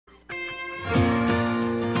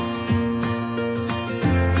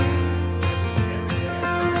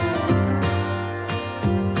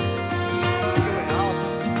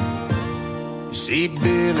See,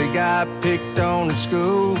 Billy got picked on in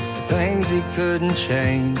school for things he couldn't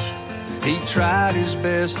change. He tried his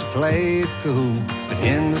best to play it cool, but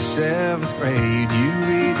in the 7th grade, you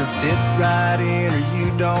either fit right in or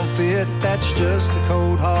you don't fit. That's just the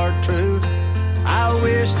cold, hard truth. I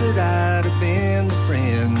wish that I'd have been the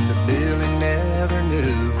friend that Billy never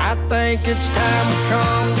knew. I think it's time to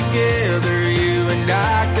come together, you and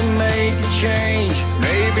I can make a change.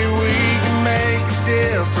 Maybe we can make a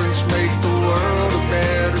difference, make the world a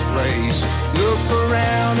better place. Look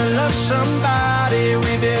around and love somebody,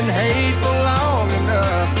 we've been hateful long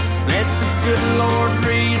enough. Let the good Lord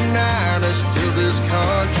reunite us to this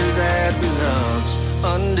country that we love's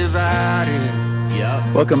undivided.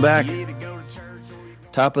 Yep. Welcome back.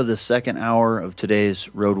 Top of the second hour of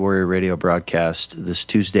today's Road Warrior Radio broadcast this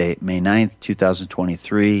Tuesday, May 9th,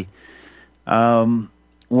 2023.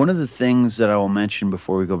 One of the things that I will mention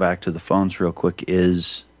before we go back to the phones real quick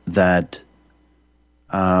is that,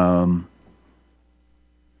 all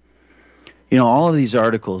of these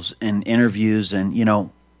articles and interviews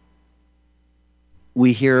and,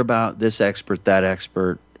 we hear about this expert, that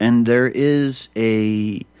expert, and there is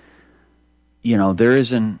there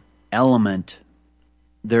is an element,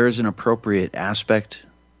 there is an appropriate aspect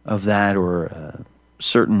of that, or a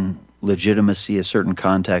certain legitimacy, a certain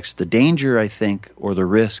context. The danger, I think, or the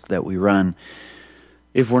risk that we run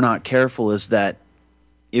if we're not careful is that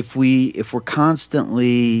if we're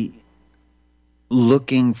constantly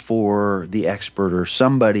looking for the expert or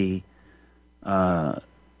somebody to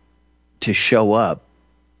show up,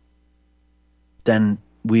 then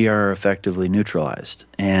we are effectively neutralized.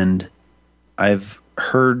 And I've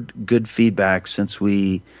heard good feedback since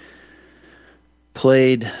we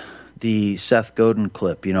played the Seth Godin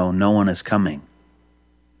clip, no one is coming.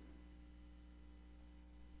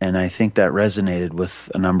 And I think that resonated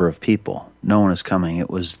with a number of people. No one is coming. It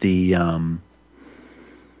was the,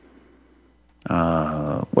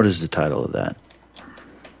 what is the title of that?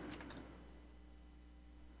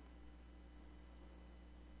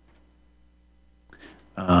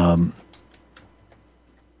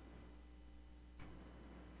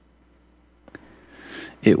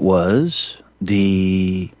 It was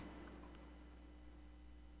the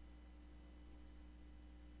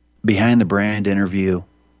Behind the Brand interview.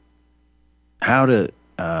 How to,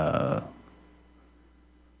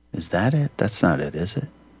 is that it? That's not it, is it?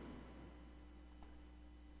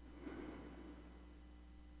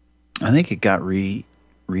 I think it got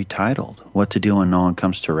retitled, What to Do When No One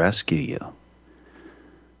Comes to Rescue You.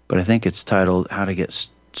 But I think it's titled How to Get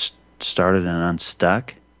Started and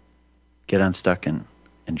Unstuck. Get unstuck and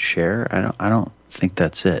share. I don't think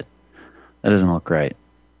that's it. That doesn't look right.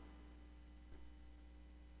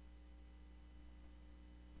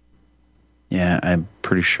 Yeah, I'm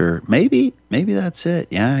pretty sure. Maybe that's it.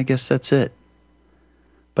 Yeah, I guess that's it.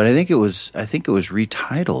 But I think it was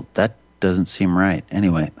retitled. That doesn't seem right.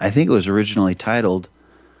 Anyway, I think it was originally titled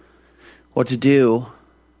What to Do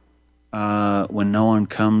When No One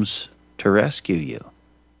Comes to Rescue You.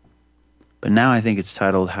 But now I think it's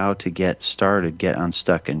titled How to Get Started, Get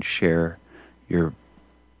Unstuck, and Share Your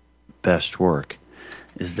Best Work.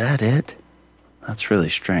 Is that it? That's really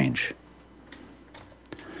strange.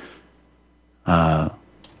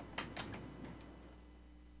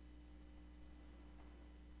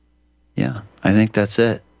 Yeah, I think that's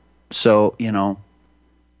it. So,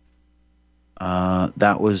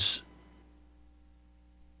 that was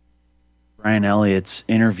Brian Elliott's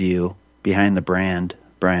interview, Behind the Brand,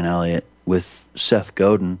 Brian Elliott, with Seth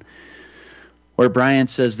Godin, where Brian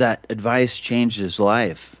says that advice changed his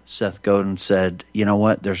life. Seth Godin said, you know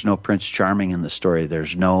what, there's no Prince Charming in the story. There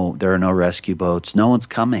are no rescue boats. No one's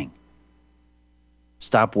coming.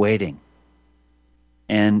 Stop waiting.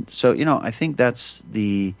 And so, I think that's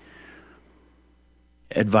the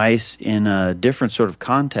advice in a different sort of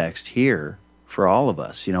context here for all of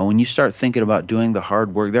us. When you start thinking about doing the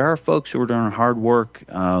hard work, there are folks who are doing hard work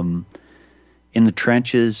in the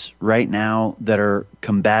trenches right now that are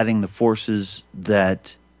combating the forces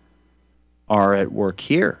that are at work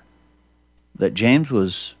here that James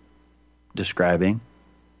was describing.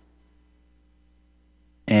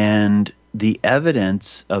 And the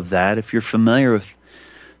evidence of that, if you're familiar with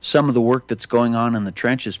some of the work that's going on in the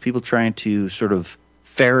trenches, people trying to sort of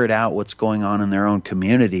ferret out what's going on in their own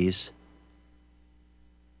communities,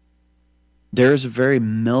 there's a very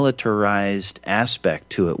militarized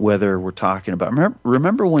aspect to it, whether we're talking about...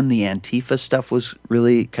 Remember when the Antifa stuff was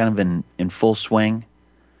really kind of in full swing?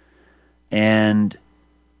 And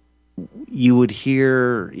you would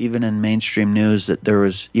hear, even in mainstream news, that there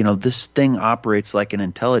was, this thing operates like an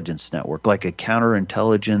intelligence network, like a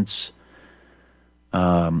counterintelligence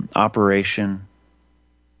operation.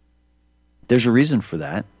 There's a reason for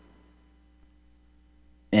that.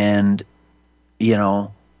 And, you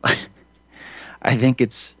know, I think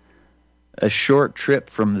it's a short trip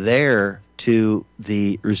from there to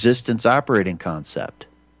the resistance operating concept.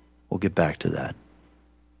 We'll get back to that.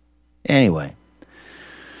 Anyway,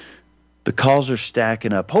 the calls are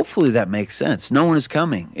stacking up. Hopefully that makes sense. No one is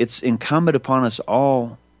coming. It's incumbent upon us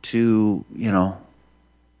all to, you know,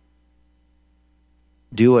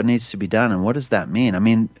 do what needs to be done. And what does that mean? I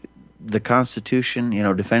mean, the Constitution, you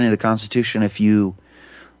know, defending the Constitution, if you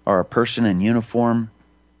are a person in uniform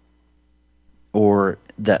or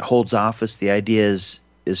that holds office, the idea is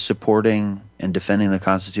supporting and defending the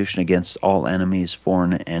Constitution against all enemies,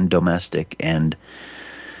 foreign and domestic. And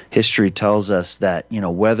history tells us that, you know,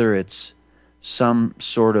 whether it's some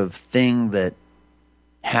sort of thing that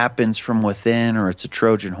happens from within or it's a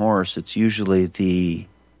Trojan horse, it's usually the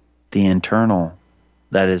internal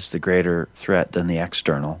that is the greater threat than the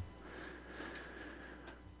external.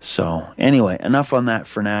 So anyway, enough on that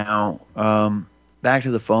for now. Back to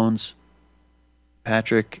the phones.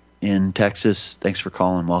 Patrick in Texas, thanks for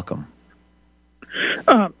calling. Welcome.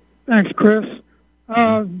 Thanks, Chris.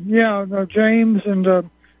 James and the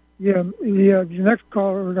next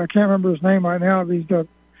caller, I can't remember his name right now. They're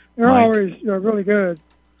Mike. always really good.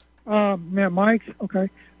 Mike. Okay.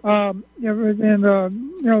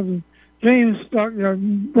 James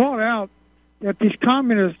brought out that these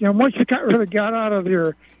communists, once you really got out of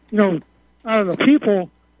your, out of the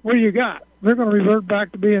people, what do you got? They're going to revert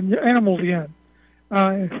back to being animals again.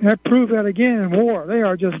 That proved that again in war. They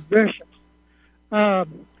are just vicious.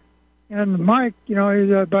 And Mike, he's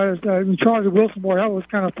about in charge of Wilson. Boy, that was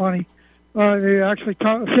kind of funny. They actually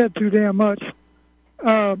said too damn much.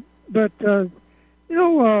 There's a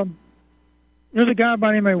guy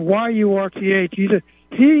by the name of YURTH.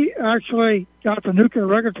 He actually got the Nuclear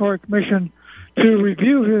Regulatory Commission to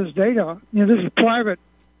review his data. This is private,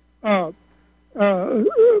 into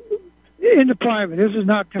private. This is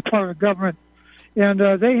not part of the government. And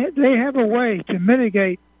they have a way to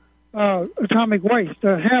mitigate atomic waste,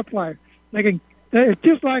 half-life. It's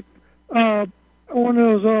just like one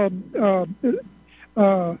of those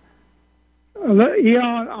ion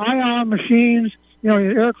machines.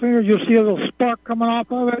 Air cleaners. You'll see a little spark coming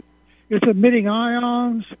off of it. It's emitting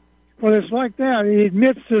ions. Well, it's like that. It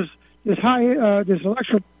emits this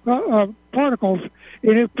electric particles,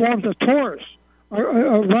 and it forms a torus, a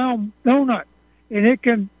round donut, and it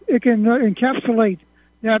can encapsulate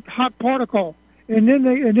that hot particle, and then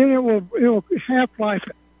it will half-life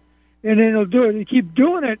it, and then it'll do it. You keep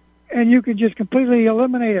doing it, and you can just completely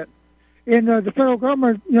eliminate it. And the federal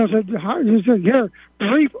government, said, here,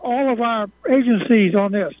 brief all of our agencies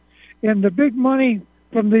on this, and the big money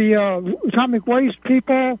from the atomic waste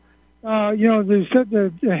people, they said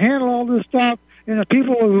to handle all this stuff, and the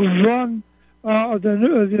people who run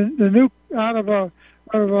the nuke out of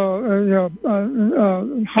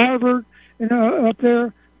Harvard and up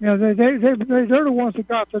there, they're the ones that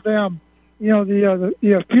got the damn,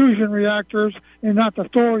 the fusion reactors and not the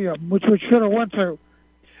thorium, which we should have went to.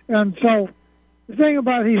 And so the thing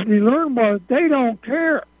about he learned was they don't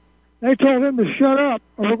care. They told him to shut up,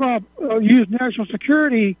 or we're going to use national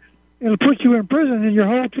security and put you in prison and your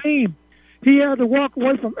whole team. He had to walk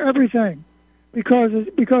away from everything because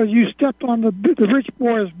you stepped on the rich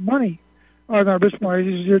boys' money. Or not rich boys.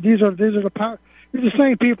 These are the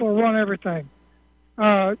same people who run everything.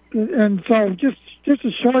 And so just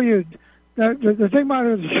to show you that the thing about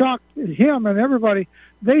it is shocked him and everybody.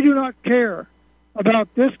 They do not care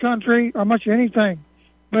about this country or much anything.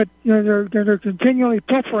 But they're continually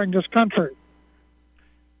pilfering this country.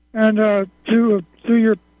 And to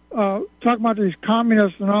your talking about these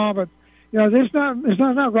communists and all, but it's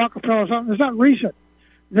not Rockefeller or something. It's not recent.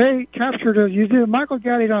 They captured it. You did. Michael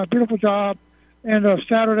Gaddy done a beautiful job, and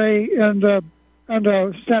Saturday and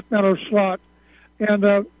Stat Meadows slot,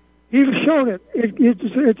 and he showed it.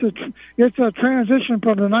 It's a transition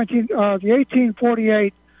from the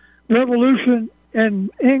 1848 revolution in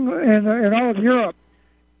England and all of Europe.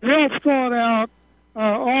 Well thought out,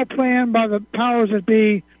 all planned by the powers that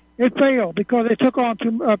be. It failed because they took on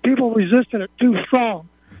people resisted it too strong.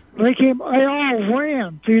 They all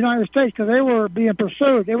ran to the United States because they were being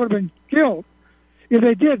pursued. They would have been killed if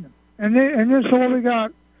they didn't. And then so what we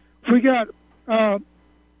got all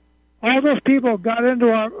those people got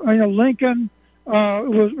into our. Lincoln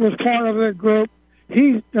was part of that group.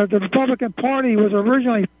 The Republican Party was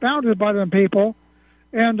originally founded by them people.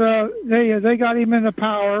 And they got him into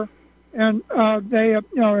power, and all of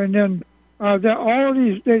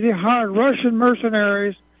these they hired Russian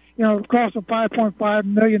mercenaries, costing $5.5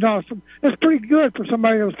 million. That's pretty good for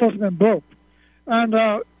somebody that was supposed to have been broke. And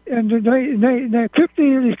they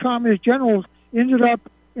 15 of these communist generals ended up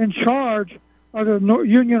in charge of the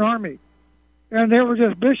Union Army, and they were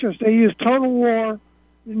just vicious. They used total war,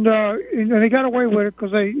 and they got away with it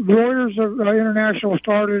because Reuters International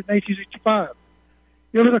started in 1865.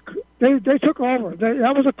 They took over.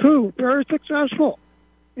 That was a coup, very successful,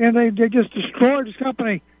 and they just destroyed this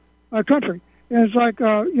country. And it's like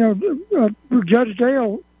Judge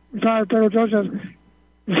Dale, retired federal judge, says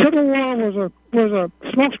the Civil War was a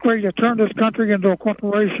smokescreen that turned this country into a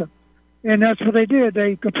corporation, and that's what they did.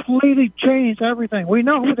 They completely changed everything. We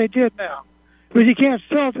know what they did now, but you can't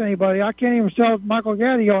sell it to anybody. I can't even sell Michael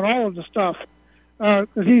Gaddy on all of the stuff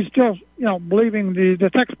because he's still believing the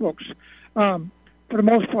textbooks for the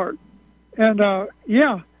most part. And it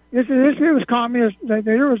was communist. They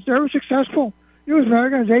were successful. It was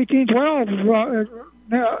American. 1812.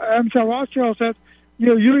 M.L. Rothschild said,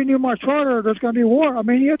 you renew my charter, there's going to be war. I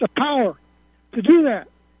mean, he had the power to do that.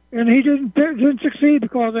 And he didn't succeed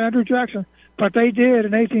because of Andrew Jackson. But they did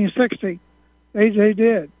in 1860. They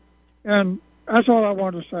did. And that's all I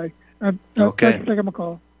wanted to say. Okay. Thanks for taking my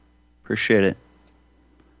call. Appreciate it.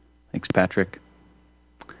 Thanks, Patrick.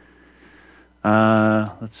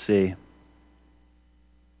 Let's see.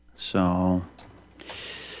 So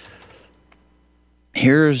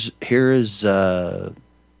here's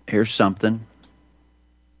something.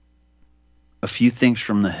 A few things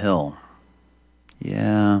from the Hill.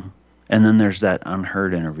 Yeah. And then there's that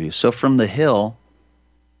Unheard interview. So from the Hill,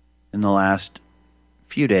 in the last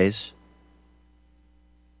few days,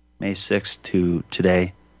 May 6th to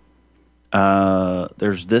today,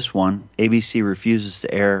 there's this one. ABC refuses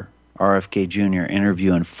to air RFK Jr.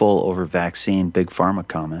 interview in full over vaccine, Big Pharma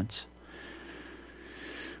comments.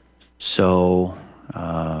 So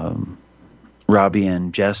Robbie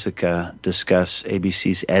and Jessica discuss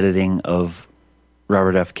ABC's editing of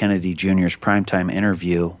Robert F. Kennedy Jr.'s primetime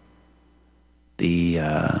interview.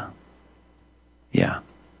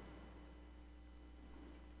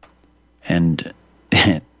 And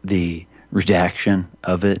the redaction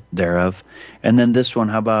of it thereof. And then this one,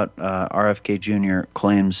 how about RFK Jr.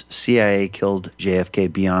 claims CIA killed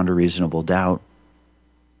JFK beyond a reasonable doubt.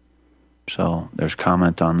 So there's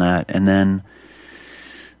comment on that. And then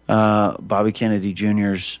Bobby Kennedy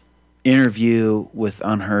Jr.'s interview with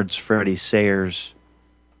Unheard's Freddie Sayers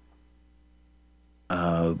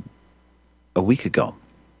a week ago,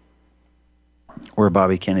 where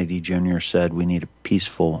Bobby Kennedy Jr. said we need a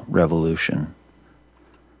peaceful revolution.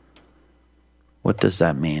 What does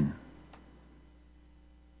that mean?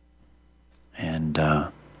 And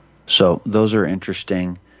so those are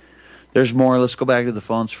interesting. There's more. Let's go back to the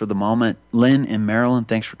phones for the moment. Lynn in Maryland,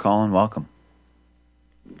 thanks for calling. Welcome.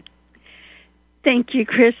 Thank you,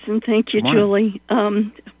 Chris, and thank you, Julie.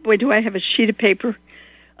 Boy, do I have a sheet of paper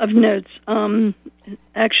of notes.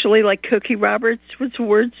 Actually, like Cokie Roberts was a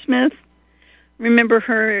wordsmith. Remember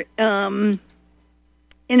her in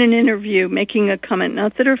an interview making a comment,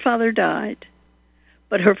 not that her father died,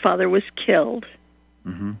 but her father was killed.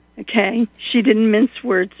 Mm-hmm. Okay? She didn't mince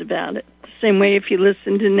words about it. The same way if you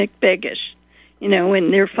listen to Nick Begish,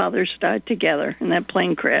 when their fathers died together in that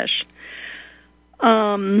plane crash.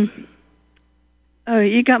 Oh,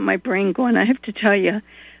 you got my brain going. I have to tell you.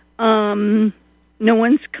 No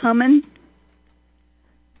One's Coming.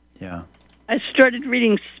 Yeah. I started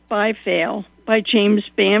reading Spy Fail by James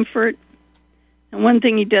Bamford. And one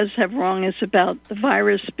thing he does have wrong is about the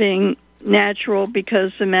virus being natural,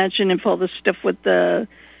 because imagine if all the stuff with the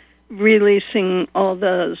releasing all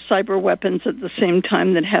the cyber weapons at the same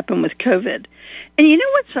time that happened with COVID. And you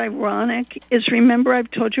know what's ironic is, remember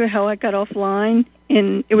I've told you how I got offline?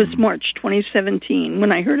 It was March 2017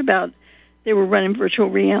 when I heard about they were running virtual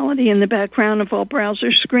reality in the background of all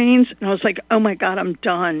browser screens. And I was like, oh, my God, I'm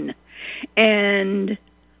done. And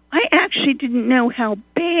I actually didn't know how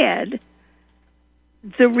bad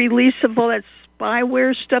the release of all that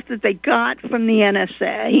spyware stuff that they got from the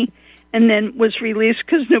NSA and then was released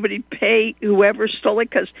because nobody'd pay whoever stole it,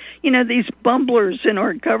 because, these bumblers in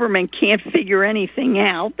our government can't figure anything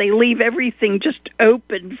out. They leave everything just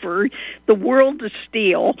open for the world to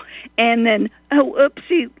steal. And then,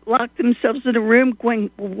 oopsie, lock themselves in a room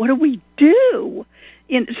going, well, what do we do?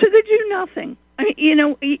 So they do nothing.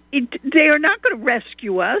 They are not going to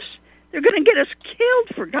rescue us. They're going to get us killed,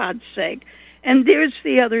 for God's sake. And there's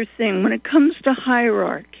the other thing. When it comes to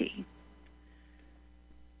hierarchy,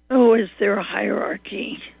 is there a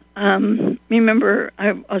hierarchy? Remember,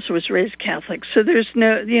 I also was raised Catholic, so there's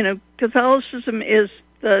no, Catholicism is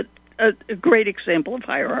a great example of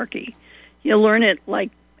hierarchy. You learn it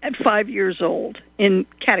like at 5 years old in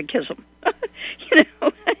catechism,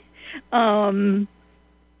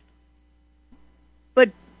 But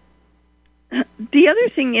the other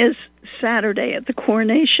thing is Saturday at the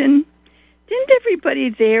coronation, didn't everybody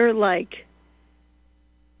there,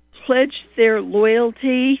 pledge their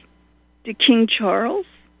loyalty to King Charles?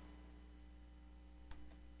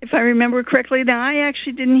 If I remember correctly. Now, I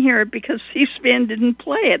actually didn't hear it because C-SPAN didn't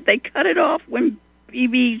play it. They cut it off when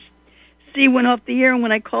BBC went off the air, and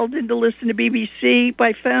when I called in to listen to BBC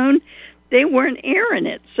by phone, they weren't airing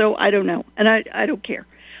it. So I don't know, and I don't care.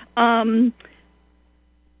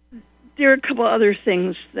 There are a couple other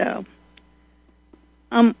things, though.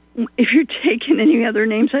 If you're taking any other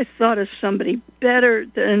names, I thought of somebody better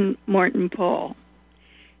than Martin Paul.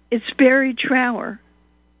 It's Barry Trower.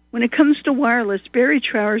 When it comes to wireless, Barry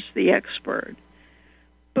Trower's the expert.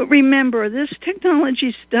 But remember, this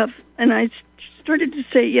technology stuff, and I started to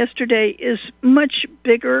say yesterday, is much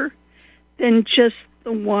bigger than just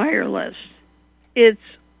the wireless. It's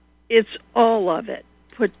all of it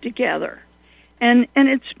put together. And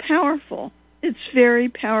it's powerful. It's very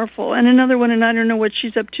powerful. And another one, and I don't know what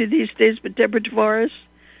she's up to these days, but Deborah Tavares,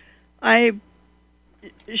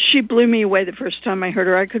 she blew me away the first time I heard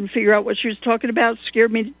her. I couldn't figure out what she was talking about. It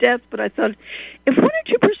scared me to death. But I thought, if 1 or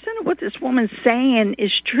 2% of what this woman's saying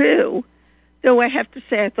is true, though I have to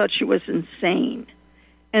say I thought she was insane.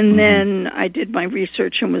 And then I did my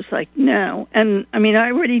research and was like, no. And, I mean,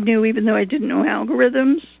 I already knew, even though I didn't know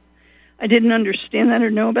algorithms, I didn't understand that or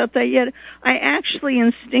know about that yet. I actually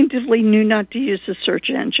instinctively knew not to use the search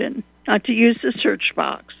engine, not to use the search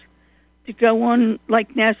box, to go on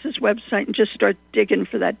like NASA's website and just start digging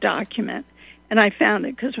for that document. And I found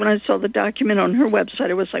it because when I saw the document on her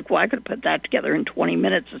website, I was like, well, I could have put that together in 20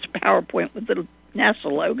 minutes. It's a PowerPoint with the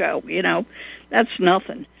NASA logo, that's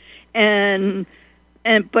nothing.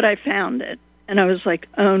 But I found it, and I was like,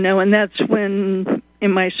 oh, no. And that's when,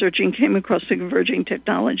 in my searching, came across the Converging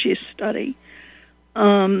Technologies study.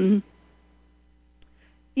 The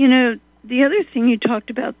other thing you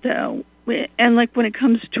talked about, though, and like when it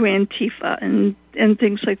comes to Antifa and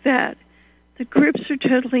things like that, the groups are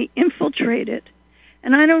totally infiltrated.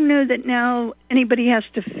 And I don't know that now anybody has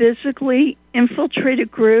to physically infiltrate a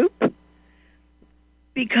group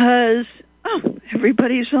because,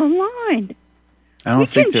 everybody's online. I don't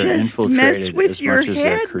think they're infiltrated as much as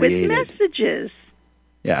they're created. With messages.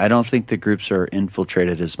 Yeah, I don't think the groups are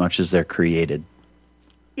infiltrated as much as they're created.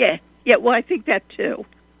 Yeah, well, I think that too.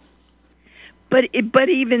 But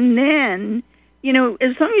even then,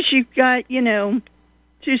 as long as you've got,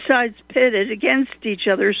 two sides pitted against each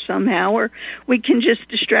other somehow, or we can just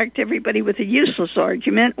distract everybody with a useless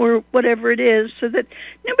argument or whatever it is so that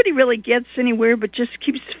nobody really gets anywhere but just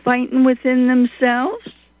keeps fighting within themselves.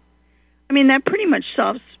 I mean, that pretty much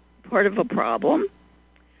solves part of a problem.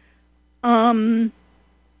 But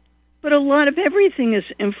a lot of everything is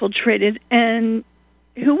infiltrated, and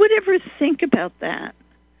who would ever think about that?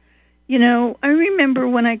 I remember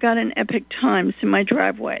when I got an Epic Times in my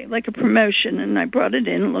driveway, like a promotion, and I brought it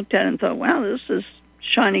in and looked at it and thought, wow, this is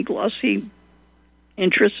shiny, glossy,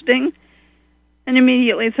 interesting, and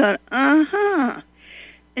immediately thought, And,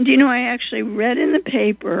 I actually read in the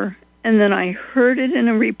paper, and then I heard it in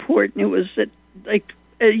a report, and it was like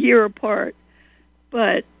a year apart.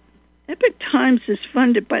 But Epic Times is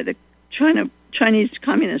funded by the Chinese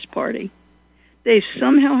Communist Party. They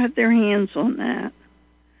somehow have their hands on that.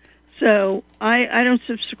 So I don't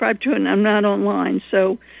subscribe to it, and I'm not online.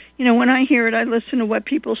 So, when I hear it, I listen to what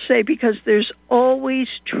people say because there's always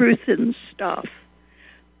truth in stuff.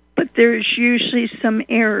 But there's usually some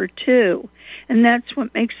error, too. And that's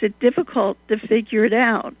what makes it difficult to figure it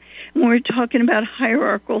out. And we're talking about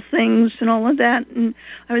hierarchical things and all of that, and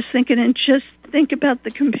I was thinking, and just think about the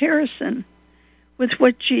comparison with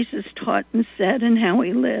what Jesus taught and said and how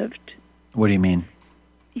he lived. What do you mean?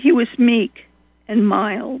 He was meek and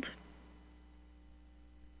mild.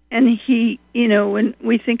 And he, when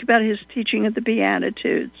we think about his teaching of the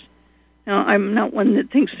Beatitudes, now I'm not one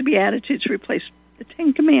that thinks the Beatitudes replace the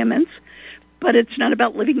Ten Commandments, but it's not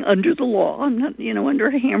about living under the law. I'm not, under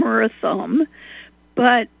a hammer or a thumb.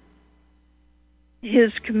 But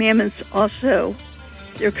his commandments also,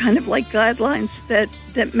 they're kind of like guidelines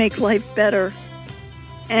that make life better.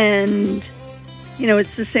 And,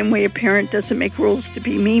 it's the same way a parent doesn't make rules to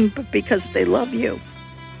be mean, but because they love you.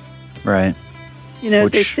 Right.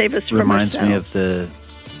 Which they save us from reminds ourselves. me of the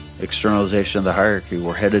externalization of the hierarchy.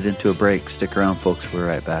 We're headed into a break. Stick around, folks. We're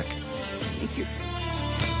right back. Thank you.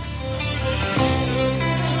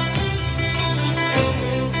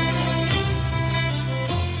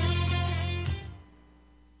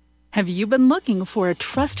 Have you been looking for a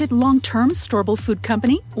trusted long-term storable food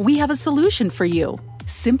company? We have a solution for you.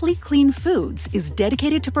 Simply Clean Foods is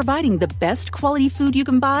dedicated to providing the best quality food you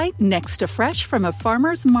can buy next to fresh from a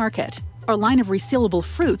farmer's market. Our line of resealable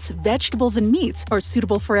fruits, vegetables, and meats are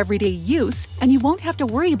suitable for everyday use, and you won't have to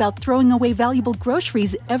worry about throwing away valuable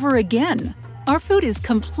groceries ever again. Our food is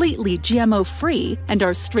completely GMO-free, and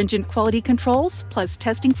our stringent quality controls, plus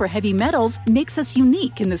testing for heavy metals, makes us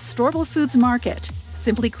unique in the storable foods market.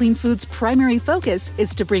 Simply Clean Foods' primary focus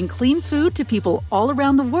is to bring clean food to people all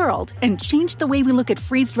around the world and change the way we look at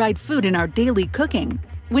freeze-dried food in our daily cooking.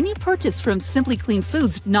 When you purchase from Simply Clean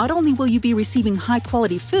Foods, not only will you be receiving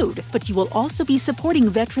high-quality food, but you will also be supporting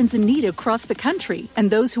veterans in need across the country and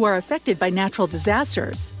those who are affected by natural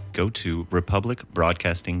disasters. Go to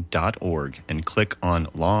republicbroadcasting.org and click on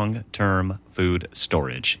long-term food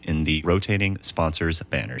storage in the rotating sponsors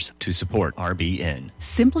banners to support RBN.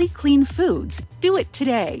 Simply Clean Foods. Do it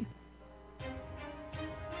today.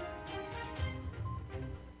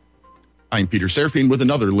 I'm Peter Serafine with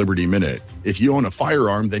another Liberty Minute. If you own a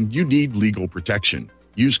firearm, then you need legal protection.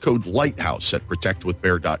 Use code LIGHTHOUSE at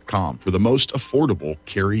protectwithbear.com for the most affordable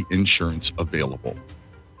carry insurance available.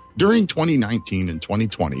 During 2019 and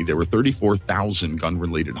 2020, there were 34,000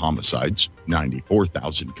 gun-related homicides,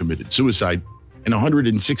 94,000 committed suicide, and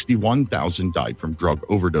 161,000 died from drug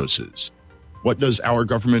overdoses. What does our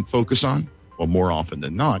government focus on? Well, more often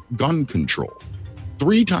than not, gun control.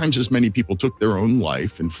 3 times as many people took their own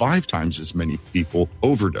life and 5 times as many people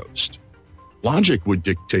overdosed. Logic would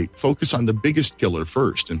dictate focus on the biggest killer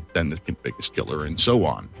first and then the biggest killer and so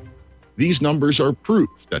on. These numbers are proof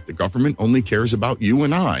that the government only cares about you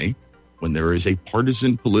and I when there is a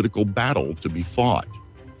partisan political battle to be fought.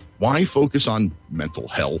 Why focus on mental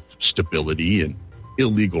health, stability, and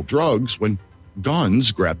illegal drugs when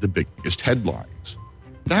guns grab the biggest headlines?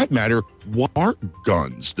 For that matter, why aren't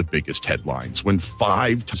guns the biggest headlines when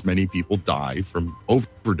 5 times as many people die from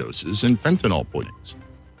overdoses and fentanyl poisonings?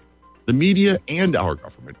 The media and our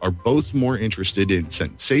government are both more interested in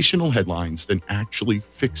sensational headlines than actually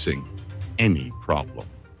fixing any problem.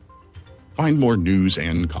 Find more news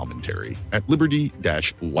and commentary at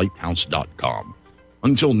liberty-lighthouse.com.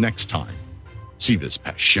 Until next time, si vis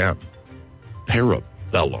pacem,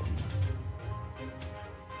 parabellum.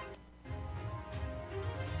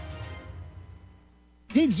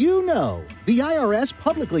 Did you know the IRS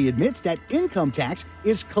publicly admits that income tax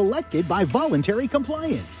is collected by voluntary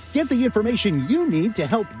compliance? Get the information you need to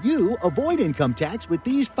help you avoid income tax with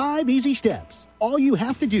these 5 easy steps. All you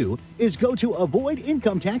have to do is go to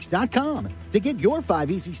avoidincometax.com to get your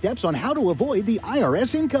 5 easy steps on how to avoid the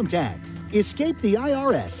IRS income tax. Escape the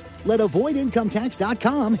IRS. Let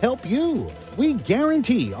avoidincometax.com help you. We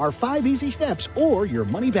guarantee our 5 easy steps or your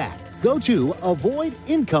money back. Go to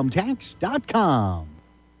avoidincometax.com.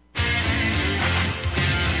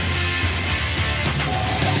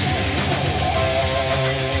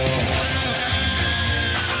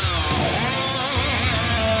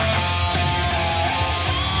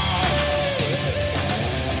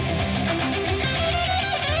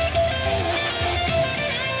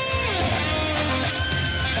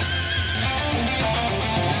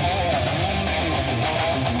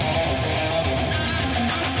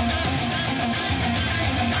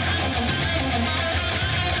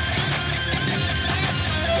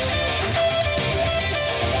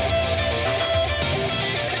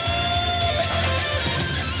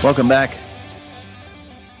 Welcome back.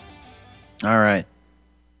 All right.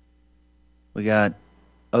 We got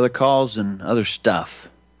other calls and other stuff.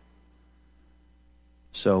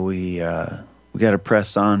 So we got to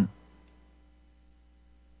press on.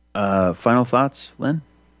 Final thoughts, Lynn?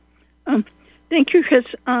 Thank you, Chris.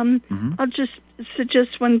 I'll just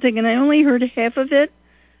suggest one thing, and I only heard half of it,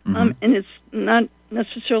 and it's not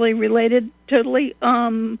necessarily related totally.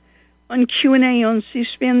 On Q&A on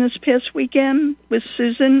C-SPAN this past weekend with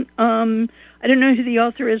Susan. I don't know who the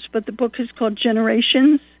author is, but the book is called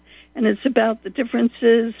Generations, and it's about the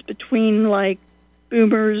differences between, like,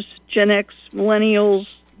 boomers, Gen X, millennials,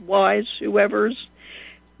 Ys, whoever's.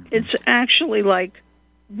 It's actually like,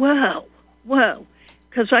 whoa,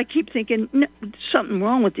 because I keep thinking, no, something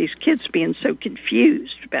wrong with these kids being so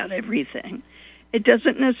confused about everything. It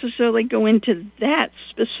doesn't necessarily go into that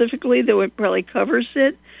specifically, though it probably covers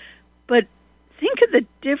it. But think of the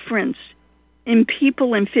difference in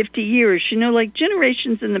people in 50 years. You know, like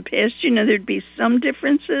generations in the past, you know, there'd be some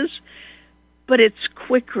differences, but it's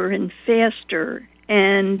quicker and faster,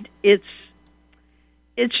 and it's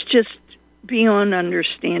just beyond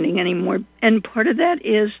understanding anymore. And part of that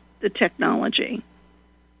is the technology.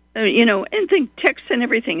 You know, and think text and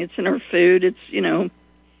everything. It's in our food. It's, you know,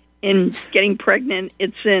 in getting pregnant,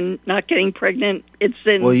 it's in not getting pregnant, it's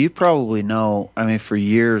in... Well, you probably know, I mean, for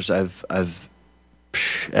years, I've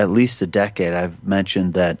at least a decade, I've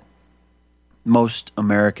mentioned that most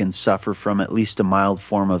Americans suffer from at least a mild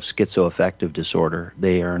form of schizoaffective disorder.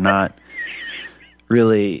 They are not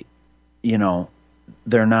really,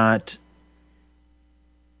 they're not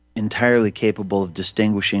entirely capable of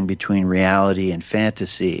distinguishing between reality and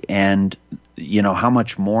fantasy. And, how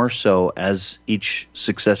much more so as each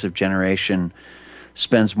successive generation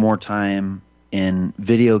spends more time in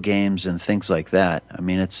video games and things like that. I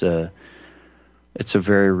mean, it's a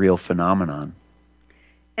very real phenomenon.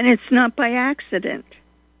 And it's not by accident.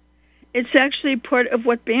 It's actually part of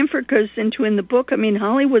what Bamford goes into in the book. I mean,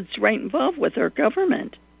 Hollywood's right involved with our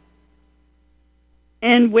government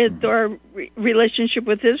and with our relationship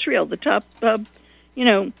with Israel, the top,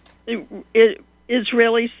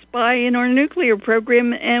 Israeli spy in our nuclear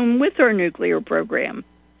program and with our nuclear program.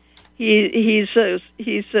 He's a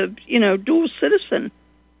dual citizen,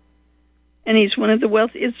 and he's one of the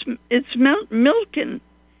wealthiest. It's Milken,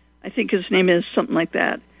 I think his name is something like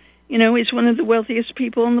that. He's one of the wealthiest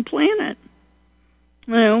people on the planet.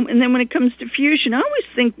 And then when it comes to fusion, I always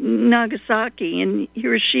think Nagasaki and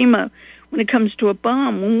Hiroshima when it comes to a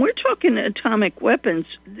bomb. When we're talking atomic weapons,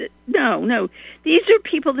 no. These are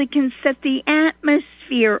people that can set the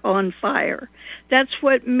atmosphere on fire. That's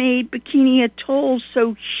what made Bikini Atoll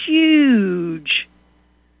so huge.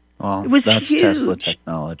 Well, it was that's huge. Tesla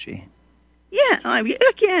technology. Yeah,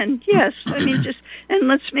 again, yes. I mean, and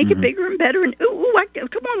let's make it bigger and better. And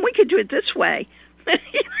come on, we could do it this way.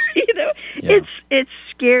 It's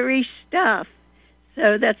scary stuff.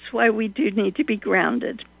 So that's why we do need to be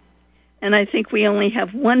grounded. And I think we only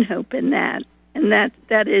have one hope in that, and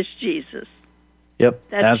that is Jesus. Yep,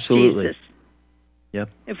 that's absolutely. Jesus. Yep.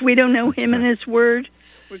 If we don't know Him and His Word,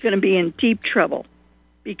 we're going to be in deep trouble,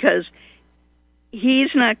 because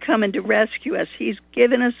He's not coming to rescue us. He's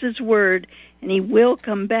given us His Word, and He will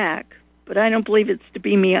come back. But I don't believe it's to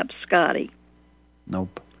beam me up, Scotty.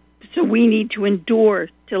 Nope. So we need to endure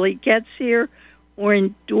till He gets here, or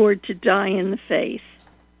endure to die in the faith,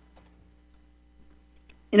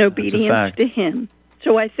 in obedience to Him.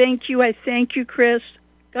 So I thank you. I thank you, Chris.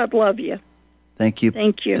 God love you. Thank you.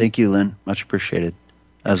 Thank you. Thank you, Lynn. Much appreciated,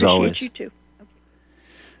 as always. Appreciate you, too. Okay.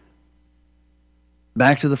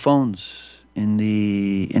 Back to the phones. In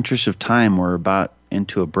the interest of time, we're about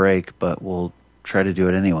into a break, but we'll try to do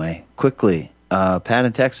it anyway. Quickly, Pat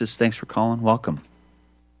in Texas, thanks for calling. Welcome.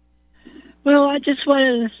 Well, I just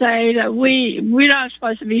wanted to say that we're not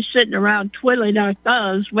supposed to be sitting around twiddling our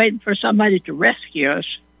thumbs waiting for somebody to rescue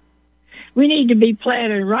us. We need to be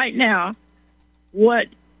planning right now what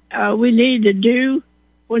we need to do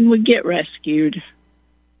when we get rescued.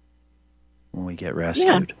 When we get rescued.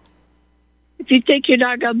 Yeah. If you think you're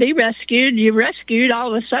not going to be rescued, you're rescued,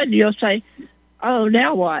 all of a sudden you'll say, oh,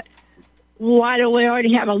 now what? Why don't we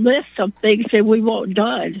already have a list of things that we want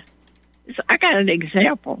done? So I got an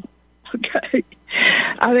example. Okay.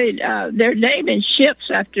 I mean, they're naming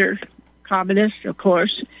ships after communists, of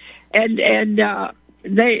course, and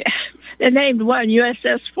they named one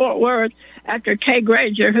USS Fort Worth after Kay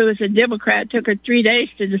Granger, who was a Democrat. Took her 3 days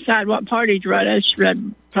to decide what party to run. She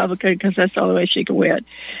ran Republican because that's the only way she could win.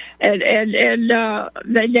 And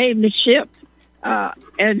they named the ship, and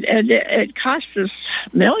it cost us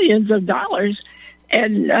millions of dollars,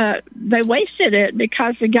 and they wasted it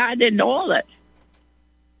because the guy didn't oil it.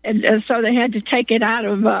 And so they had to take it out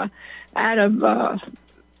of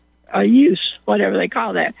use, whatever they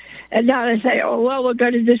call that. And now they say, oh, well, we're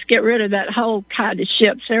going to just get rid of that whole kind of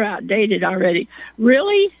ships. They're outdated already.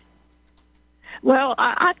 Really? Well,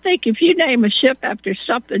 I think if you name a ship after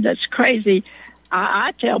something that's crazy,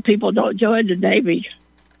 I tell people don't join the Navy.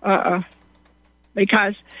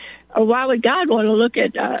 Because why would God want to look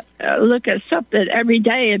at something every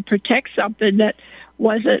day and protect something that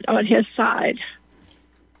wasn't on His side?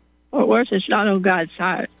 Or worse, it's not on God's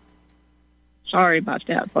side. Sorry about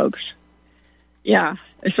that, folks. Yeah.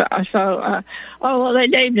 Well, they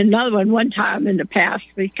named another one time in the past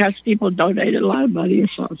because people donated a lot of money or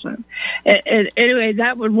something. And anyway,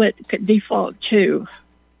 that one went default too.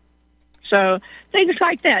 So things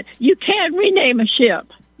like that. You can rename a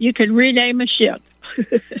ship. You can rename a ship.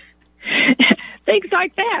 Things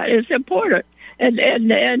like that is important.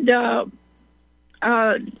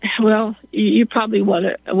 Well, you probably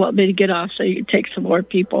want me to get off so you can take some more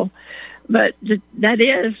people. But that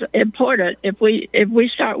is important. If we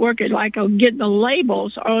start working like on getting the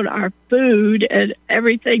labels on our food and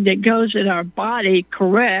everything that goes in our body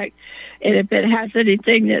correct, and if it has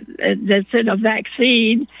anything that's in a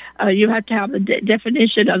vaccine, you have to have the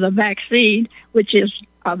definition of the vaccine, which is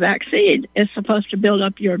a vaccine is supposed to build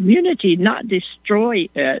up your immunity, not destroy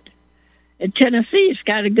it. And Tennessee's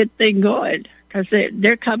got a good thing going because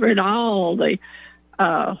they're covering all the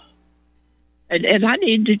And I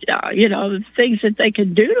need to, the things that they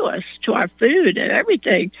can do to us, to our food and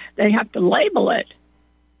everything, they have to label it.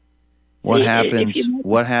 What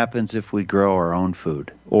happens if we grow our own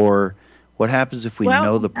food? Or what happens if we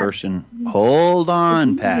know the person? Hold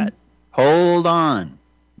on, Pat. Hold on.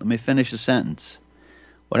 Let me finish the sentence.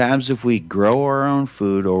 What happens if we grow our own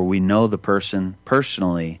food or we know the person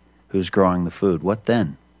personally who's growing the food? What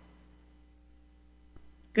then?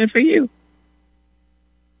 Good for you.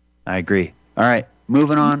 I agree. All right,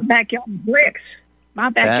 moving on. Backyard bricks. My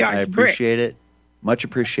backyard Pat, I appreciate it. Much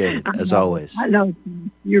appreciated, as always. I know.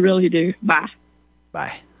 You really do. Bye.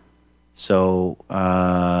 Bye. So,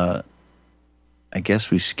 I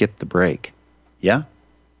guess we skipped the break. Yeah?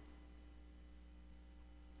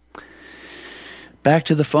 Back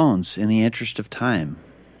to the phones in the interest of time.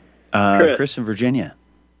 Chris in Virginia.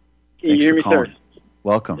 Can you hear me, sir?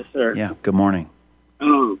 Welcome. Yes, sir. Yeah, good morning.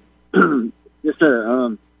 Yes,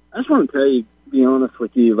 sir. I just want to tell you, be honest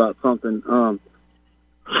with you about something.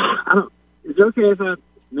 Is it okay if I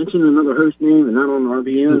mention another host name and not on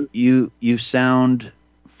RBN? You sound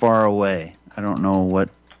far away. I don't know what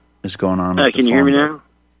is going on. Can you hear me now?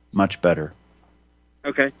 Much better.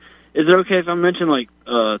 Okay. Is it okay if I mention like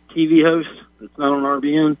a TV host that's not on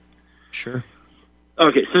RBN? Sure.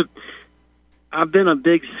 Okay, so I've been a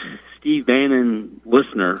big Steve Bannon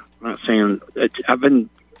listener. I'm not saying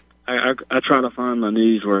I try to find my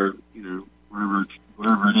news where wherever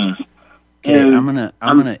it is. Okay, I'm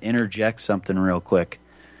gonna interject something real quick.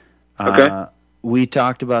 Okay. We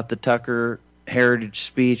talked about the Tucker Heritage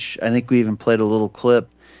speech. I think we even played a little clip.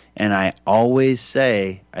 And I always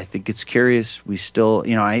say, I think it's curious. We still,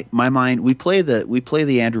 we play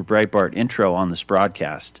the Andrew Breitbart intro on this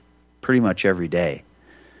broadcast pretty much every day.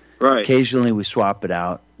 Right. Occasionally we swap it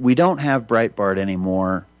out. We don't have Breitbart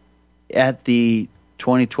anymore. At the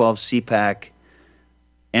 2012 CPAC,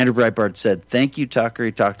 Andrew Breitbart said, "Thank you, Tucker."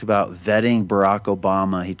 He talked about vetting Barack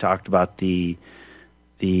Obama. He talked about the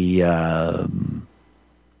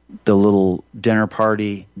little dinner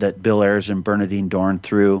party that Bill Ayers and Bernadine Dorn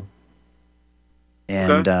threw.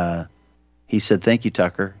 And he said, "Thank you,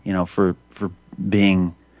 Tucker, for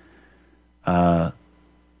being, I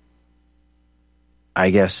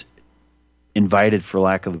guess, invited, for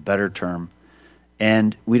lack of a better term."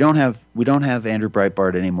 And we don't have Andrew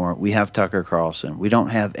Breitbart anymore. We have Tucker Carlson. We don't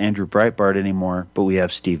have Andrew Breitbart anymore, but we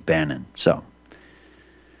have Steve Bannon. So,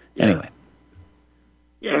 anyway.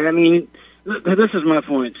 Yeah, I mean, this is my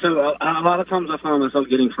point. So a lot of times I find myself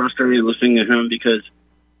getting frustrated listening to him because,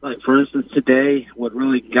 like, for instance, today, what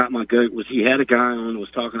really got my goat was he had a guy on who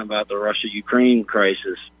was talking about the Russia-Ukraine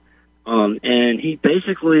crisis. And he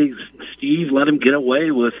basically, Steve let him get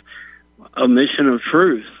away with a mission of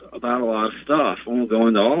truth about a lot of stuff. I won't go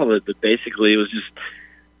into all of it, but basically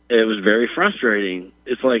it was very frustrating.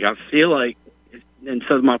 It's like, I feel like, and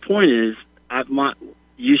so my point is,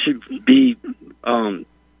 you should be, I'm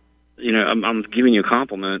giving you a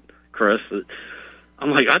compliment, Chris.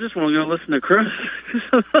 I'm like, I just want to go listen to Chris.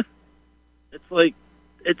 It's like,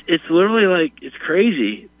 it's literally like, it's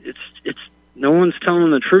crazy. It's no one's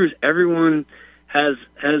telling the truth. Everyone has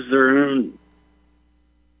their own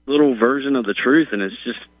little version of the truth, and it's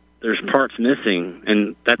just, there's parts missing,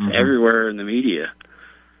 and that's everywhere in the media.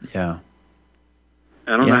 Yeah.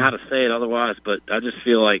 I don't know how to say it otherwise, but I just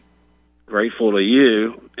feel like grateful to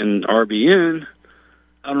you and RBN.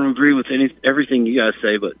 I don't agree with everything you guys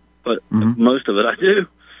say, but most of it I do.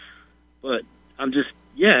 But I'm just,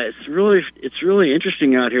 it's really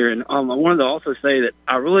interesting out here. And I wanted to also say that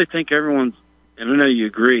I really think everyone's, and I know you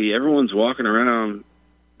agree, everyone's walking around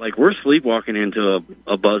like we're sleepwalking into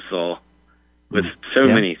a buzzsaw with so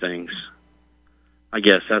many things. I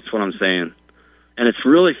guess that's what I'm saying. And it's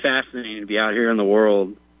really fascinating to be out here in the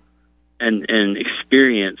world and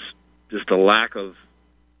experience just a lack of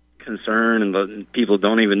concern, and people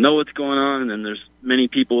don't even know what's going on. And then there's many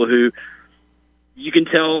people who you can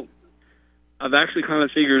tell. I've actually kind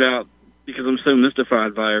of figured out, because I'm so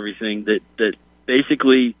mystified by everything, that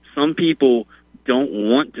basically some people don't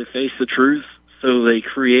want to face the truth, so they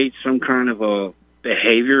create some kind of a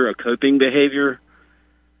behavior, a coping behavior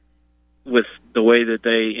with the way that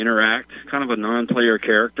they interact, kind of a non-player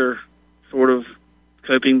character sort of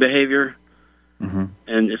coping behavior.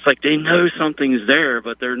 And it's like they know something's there,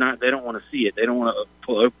 but they don't want to see it. They don't want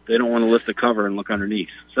to lift the cover and look underneath.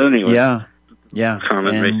 So anyway,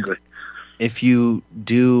 comment and basically. If you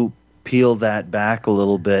do peel that back a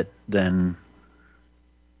little bit, then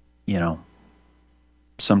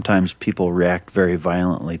sometimes people react very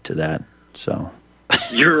violently to that. So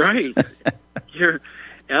you're right.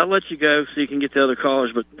 I'll let you go so you can get to other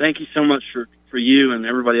callers. But thank you so much for you and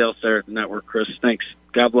everybody else there at the network, Chris. Thanks.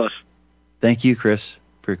 God bless. Thank you, Chris,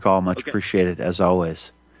 for your call. Much appreciated, as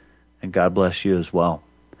always. And God bless you as well.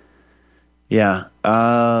 Yeah,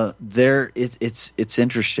 it's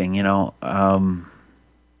interesting, you know. I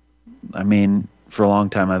mean, for a long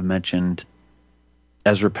time I've mentioned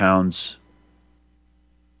Ezra Pound's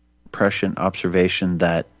prescient observation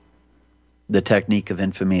that the technique of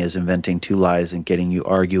infamy is inventing two lies and getting you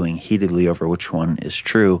arguing heatedly over which one is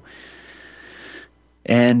true.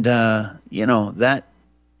 And, you know, that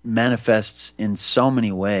manifests in so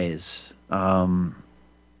many ways,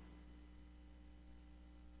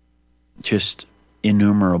 just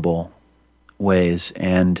innumerable ways.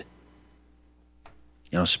 And,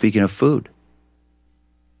 you know, speaking of food,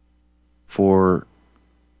 for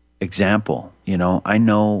example, you know, I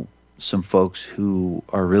know some folks who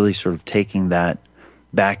are really sort of taking that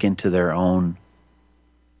back into their own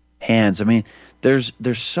hands. I mean, there's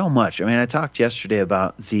so much. I mean, I talked yesterday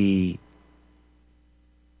about the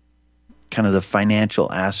kind of the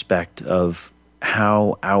financial aspect of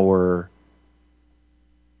how our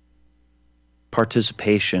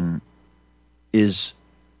participation is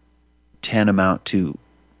tantamount to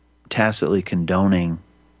tacitly condoning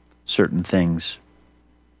certain things.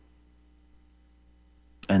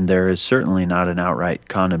 And there is certainly not an outright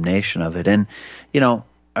condemnation of it. And, you know,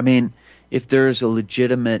 I mean, if there is a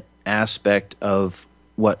legitimate aspect of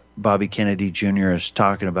what Bobby Kennedy Jr. is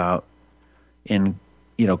talking about in,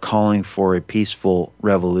 you know, calling for a peaceful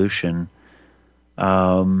revolution,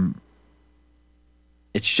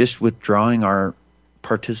 it's just withdrawing our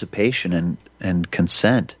participation and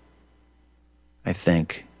consent, I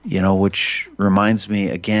think, you know, which reminds me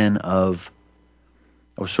again of,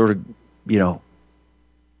 I was sort of, you know,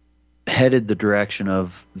 headed the direction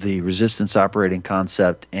of the resistance operating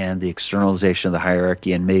concept and the externalization of the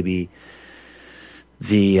hierarchy, and maybe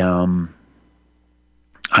the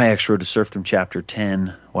Hayek's Road to Serfdom, Chapter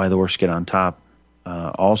 10, Why the Worst Get on Top,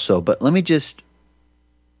 also. But let me just,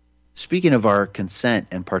 speaking of our consent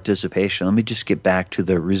and participation, let me just get back to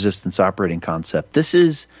the resistance operating concept. This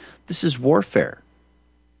is warfare.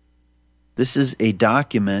 This is a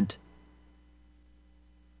document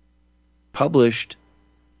published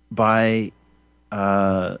by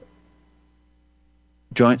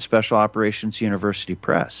Joint Special Operations University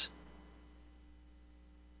Press.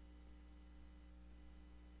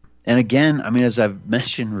 And again, I mean, as I've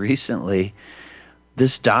mentioned recently,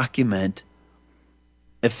 this document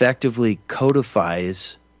effectively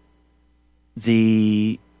codifies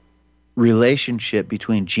the relationship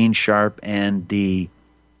between Gene Sharp and the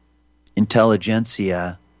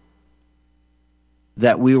intelligentsia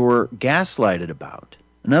that we were gaslighted about.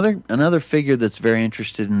 Another figure that's very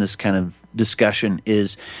interested in this kind of discussion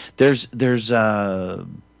is there's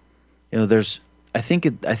I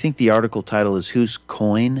think the article title is Whose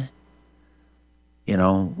Coin? You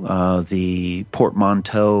know, the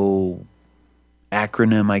portmanteau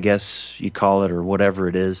acronym, I guess you call it, or whatever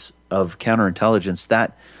it is, of counterintelligence.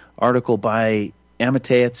 That article by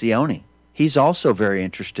Amitei Etzioni. He's also very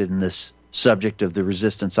interested in this subject of the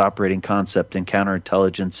resistance operating concept and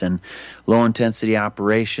counterintelligence and low-intensity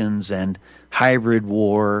operations and hybrid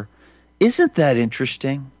war. Isn't that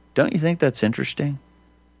interesting? Don't you think that's interesting?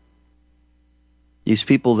 These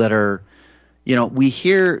people that are, you know, we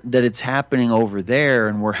hear that it's happening over there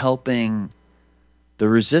and we're helping the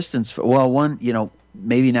resistance. Well, one, you know,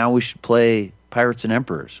 maybe now we should play Pirates and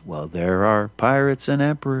Emperors. Well, there are pirates and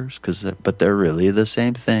emperors, but they're really the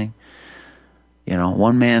same thing. You know,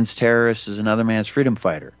 one man's terrorist is another man's freedom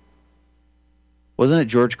fighter. Wasn't it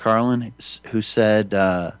George Carlin who said,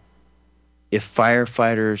 if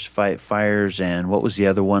firefighters fight fires, and what was the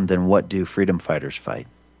other one, then what do freedom fighters fight?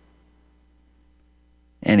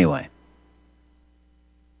 Anyway,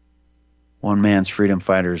 one man's freedom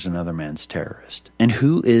fighter is another man's terrorist. And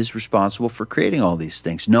who is responsible for creating all these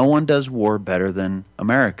things? No one does war better than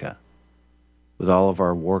America, with all of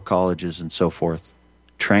our war colleges and so forth,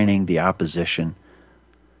 training the opposition.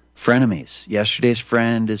 Frenemies. Yesterday's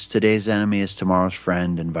friend is today's enemy, is tomorrow's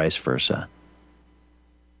friend, and vice versa.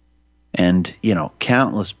 And, you know,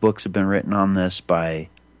 countless books have been written on this by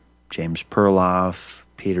James Perloff,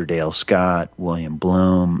 Peter Dale Scott, William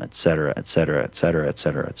Bloom, etc., etc., etc.,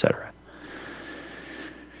 etc., etc.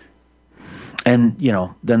 And, you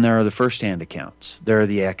know, then there are the first-hand accounts. There are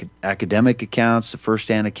the academic accounts, the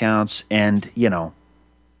first-hand accounts, and, you know,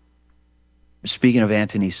 speaking of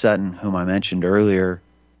Anthony Sutton, whom I mentioned earlier,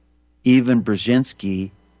 even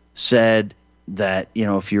Brzezinski said that, you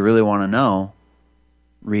know, if you really want to know,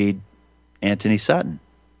 read Anthony Sutton.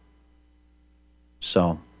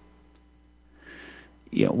 So,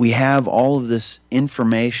 you know, we have all of this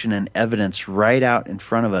information and evidence right out in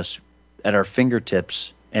front of us at our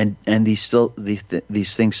fingertips, and these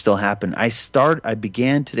things still happen. I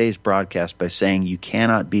began today's broadcast by saying you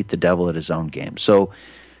cannot beat the devil at his own game. So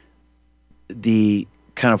the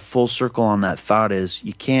kind of full circle on that thought is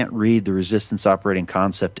you can't read the resistance operating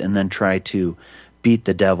concept and then try to beat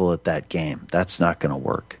the devil at that game. That's not going to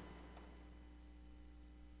work.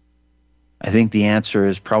 I think the answer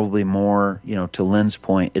is probably more, to Lynn's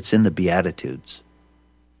point, it's in the Beatitudes.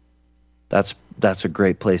 That's a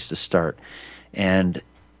great place to start. And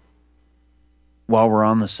while we're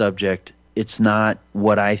on the subject, it's not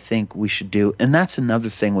what I think we should do. And that's another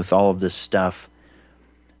thing with all of this stuff.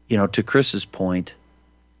 To Chris's point,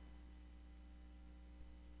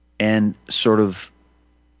 and sort of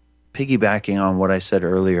piggybacking on what I said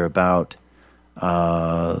earlier about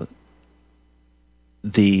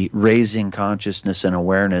the raising consciousness and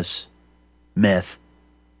awareness myth,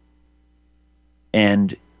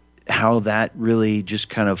 and how that really just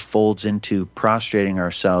kind of folds into prostrating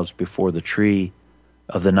ourselves before the tree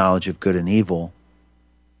of the knowledge of good and evil.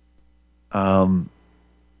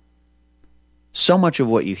 So much of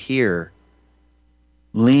what you hear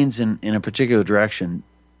leans in a particular direction,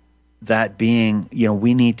 that being,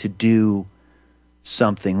 we need to do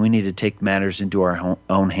something. We need to take matters into our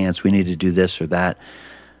own hands. We need to do this or that.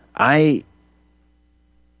 I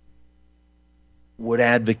would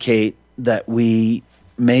advocate that we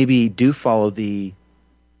maybe do follow the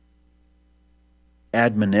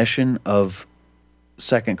admonition of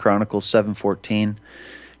 2 Chronicles 7:14.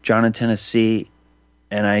 John in Tennessee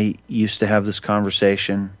and I used to have this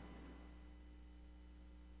conversation,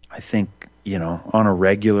 I think, on a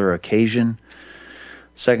regular occasion.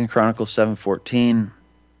 2 Chronicles 7:14.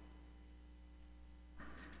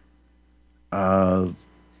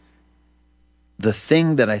 The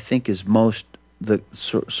thing that I think is the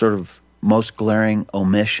sort of most glaring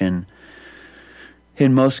omission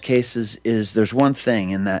in most cases is there's one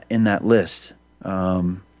thing in that list.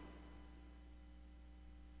 The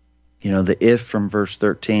if from verse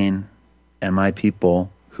 13, and my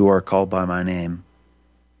people who are called by my name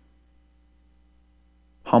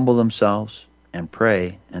humble themselves and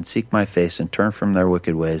pray and seek my face and turn from their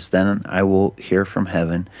wicked ways, then I will hear from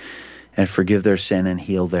heaven and forgive their sin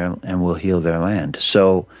and will heal their land.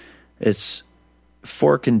 So it's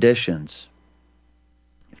 4 conditions.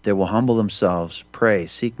 If they will humble themselves, pray,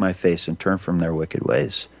 seek my face, and turn from their wicked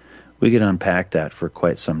ways. We could unpack that for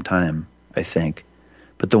quite some time, I think.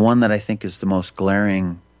 But the one that I think is the most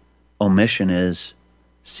glaring omission is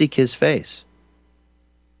seek his face.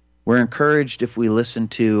 We're encouraged if we listen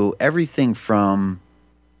to everything from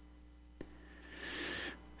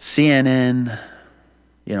CNN,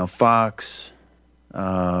 Fox,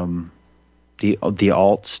 the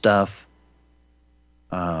alt stuff,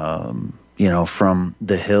 from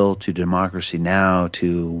The Hill to Democracy Now!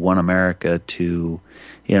 To One America to,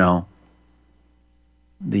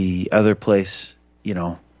 the other place,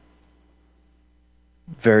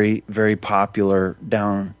 very, very popular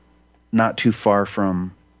down not too far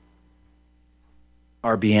from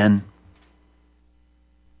RBN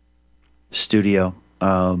studio.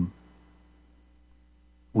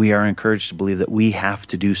 We are encouraged to believe that we have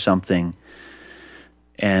to do something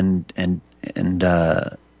and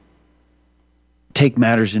take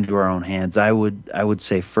matters into our own hands. I would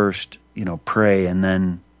say first, pray, and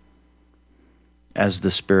then as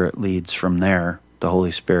the Spirit leads from there, the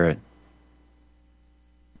Holy Spirit,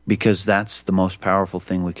 because that's the most powerful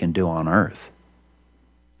thing we can do on earth.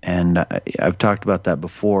 And I've talked about that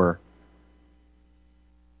before.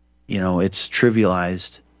 It's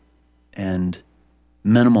trivialized and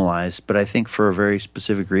minimalized, but I think for a very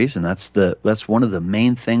specific reason. That's one of the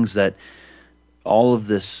main things that all of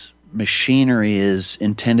this machinery is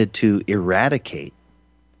intended to eradicate,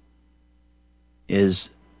 is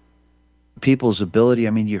people's ability. I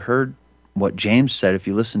mean, you heard what James said. If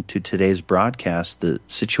you listen to today's broadcast, the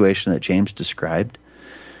situation that James described,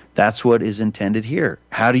 that's what is intended here.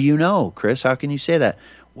 How do you know, Chris? How can you say that?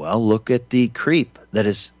 Well, look at the creep that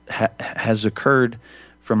has occurred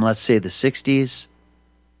from, let's say, the 60s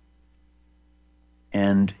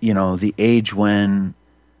and, the age when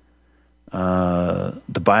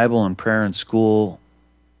the Bible and prayer in school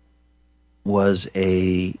was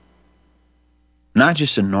not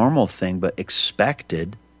just a normal thing, but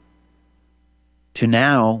expected, to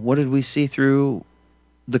now, what did we see through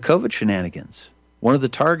the COVID shenanigans? One of the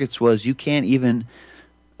targets was you can't even,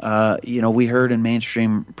 we heard in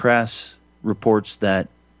mainstream press reports that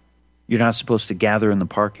you're not supposed to gather in the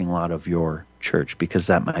parking lot of your church because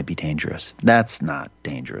that might be dangerous. That's not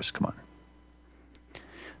dangerous. Come on.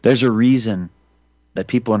 There's a reason that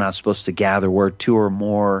people are not supposed to gather where 2 or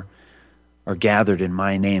more are gathered in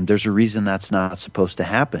my name. There's a reason that's not supposed to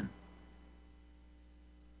happen.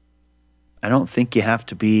 I don't think you have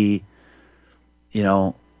to be,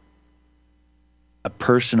 a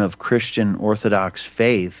person of Christian Orthodox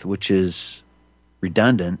faith, which is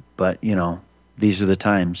redundant, but, these are the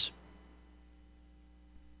times,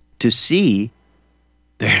 to see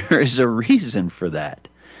there is a reason for that.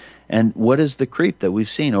 And what is the creep that we've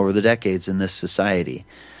seen over the decades in this society?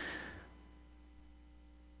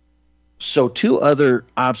 So 2 other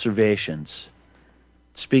observations.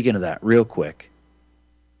 Speaking of that, real quick.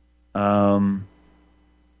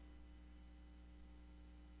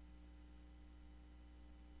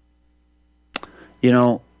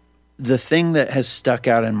 The thing that has stuck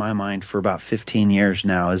out in my mind for about 15 years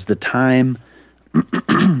now is the time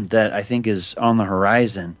that I think is on the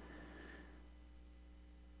horizon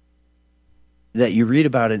that you read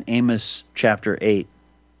about in Amos chapter 8.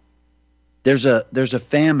 There's a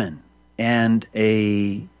famine and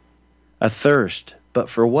a thirst, but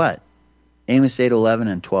for what? Amos 8:11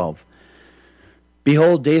 and 12.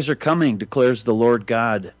 Behold, days are coming, declares the Lord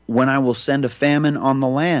God, when I will send a famine on the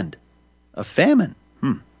land. A famine?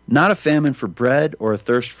 Not a famine for bread or a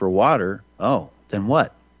thirst for water. Oh, then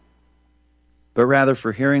what? But rather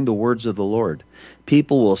for hearing the words of the Lord.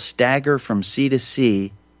 People will stagger from sea to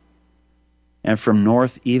sea, and from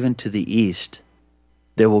north even to the east.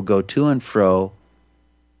 They will go to and fro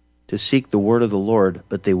to seek the word of the Lord,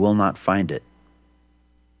 but they will not find it.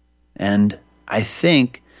 And I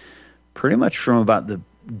think pretty much from about the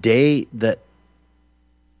day that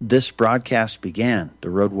this broadcast began, the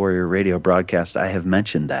Road Warrior Radio broadcast, I have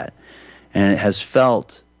mentioned that. And it has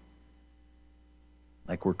felt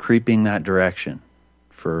like we're creeping that direction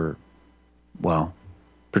for,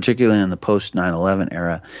 particularly in the post 9/11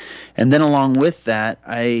 era. And then along with that,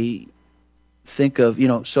 I think of,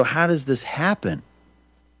 so how does this happen?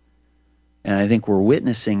 And I think we're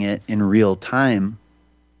witnessing it in real time.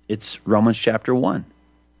 It's Romans chapter 1.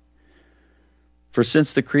 For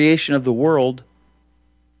since the creation of the world,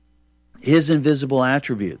 his invisible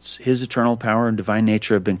attributes, his eternal power and divine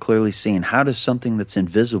nature have been clearly seen. How does something that's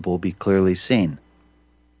invisible be clearly seen?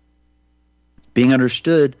 Being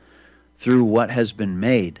understood through what has been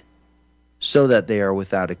made, so that they are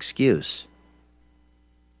without excuse.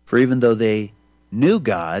 For even though they knew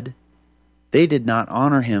God, they did not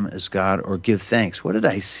honor him as God or give thanks. What did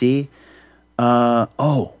I see?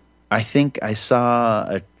 I think I saw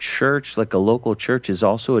a church, like a local church, is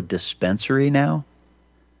also a dispensary now.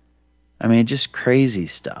 I mean, just crazy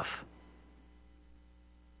stuff.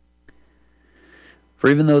 For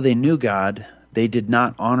even though they knew God, they did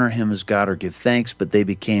not honor him as God or give thanks, but they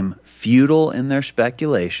became futile in their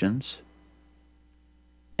speculations,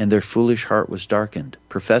 and their foolish heart was darkened.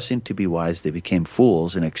 Professing to be wise, they became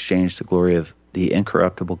fools and exchanged the glory of the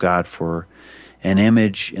incorruptible God for an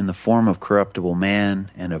image in the form of corruptible man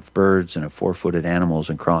and of birds and of four-footed animals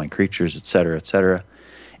and crawling creatures, etc., etc.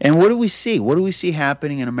 And what do we see? What do we see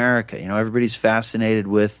happening in America? Everybody's fascinated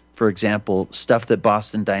with, for example, stuff that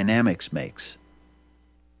Boston Dynamics makes.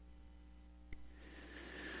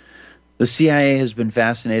 The CIA has been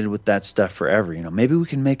fascinated with that stuff forever. Maybe we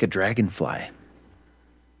can make a dragonfly.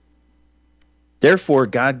 Therefore,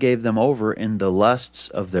 God gave them over in the lusts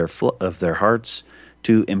of their hearts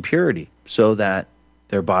to impurity, so that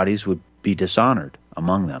their bodies would be dishonored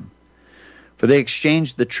among them. For they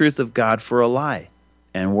exchanged the truth of God for a lie,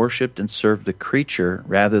 and worshipped and served the creature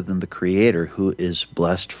rather than the Creator, who is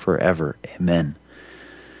blessed forever. Amen.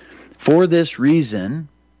 For this reason,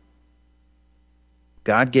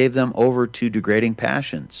 God gave them over to degrading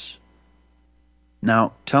passions.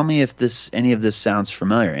 Now, tell me if any of this sounds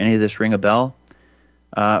familiar. Any of this ring a bell?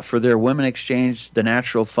 For their women exchanged the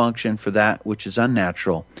natural function for that which is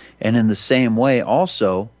unnatural. And in the same way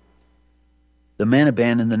also, the men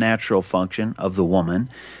abandoned the natural function of the woman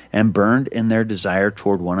and burned in their desire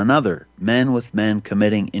toward one another, men with men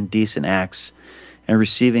committing indecent acts and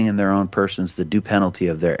receiving in their own persons the due penalty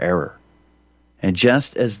of their error. And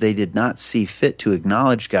just as they did not see fit to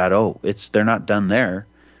acknowledge God, they're not done there.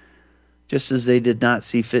 Just as they did not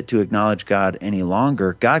see fit to acknowledge God any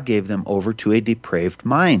longer, God gave them over to a depraved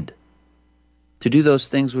mind, to do those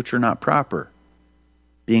things which are not proper,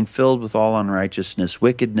 being filled with all unrighteousness,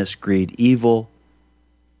 wickedness, greed, evil,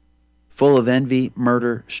 full of envy,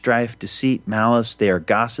 murder, strife, deceit, malice. They are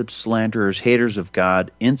gossips, slanderers, haters of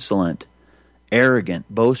God, insolent, arrogant,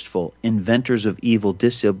 boastful, inventors of evil,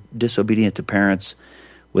 disobedient to parents,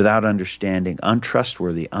 without understanding,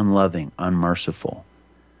 untrustworthy, unloving, unmerciful.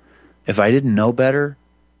 If I didn't know better,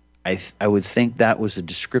 I would think that was a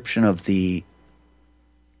description of the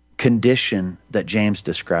condition that James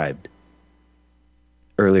described.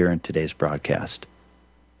 earlier in today's broadcast.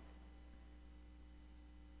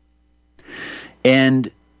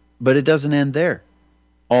 But it doesn't end there.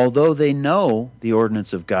 Although they know the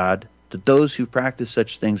ordinance of God, that those who practice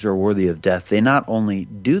such things are worthy of death, they not only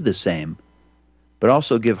do the same, but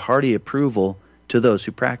also give hearty approval to those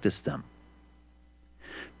who practice them.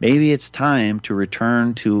 Maybe it's time to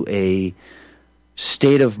return to a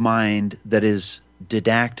state of mind that is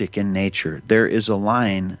didactic in nature. There is a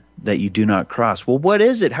line that you do not cross. Well, what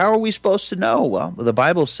is it? How are we supposed to know? Well, the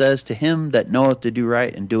Bible says, to him that knoweth to do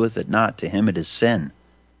right and doeth it not, to him it is sin.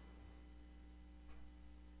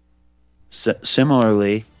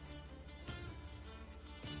 Similarly,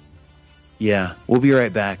 yeah, we'll be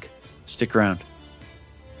right back. Stick around.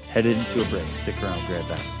 Headed into a break. Stick around. We'll be right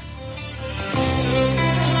back.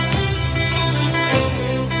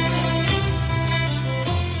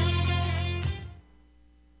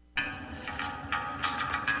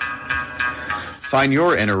 Find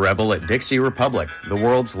your inner rebel at Dixie Republic, the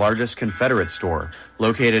world's largest Confederate store,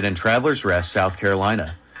 located in Travelers Rest, South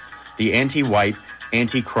Carolina. The anti-white,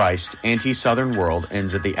 anti-Christ, anti-Southern world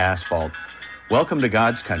ends at the asphalt. Welcome to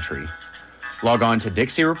God's country. Log on to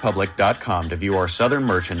DixieRepublic.com to view our Southern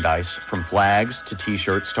merchandise, from flags to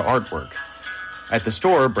T-shirts to artwork. At the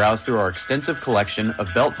store, browse through our extensive collection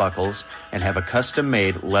of belt buckles and have a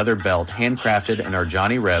custom-made leather belt handcrafted in our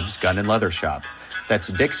Johnny Reb's Gun and Leather Shop.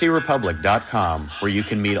 That's DixieRepublic.com, where you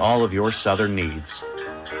can meet all of your Southern needs.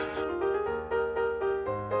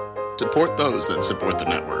 Support those that support the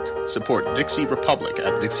network. Support Dixie Republic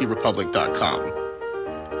at DixieRepublic.com.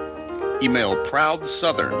 Email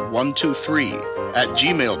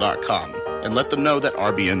ProudSouthern123@gmail.com and let them know that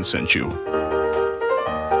RBN sent you.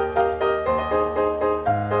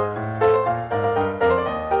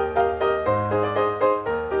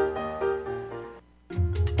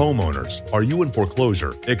 Homeowners, are you in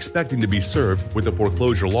foreclosure, expecting to be served with a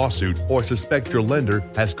foreclosure lawsuit, or suspect your lender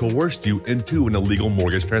has coerced you into an illegal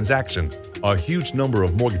mortgage transaction? A huge number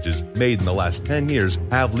of mortgages made in the last 10 years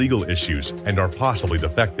have legal issues and are possibly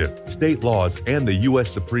defective. State laws and the U.S.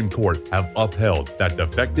 Supreme Court have upheld that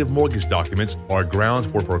defective mortgage documents are grounds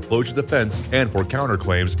for foreclosure defense and for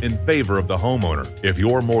counterclaims in favor of the homeowner. If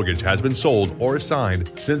your mortgage has been sold or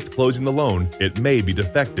assigned since closing the loan, it may be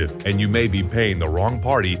defective and you may be paying the wrong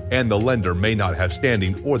party, and the lender may not have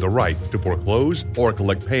standing or the right to foreclose or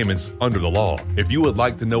collect payments under the law. If you would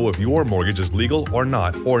like to know if your mortgage is legal or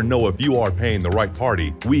not, or know if you are paying the right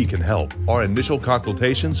party, we can help. Our initial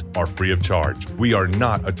consultations are free of charge. We are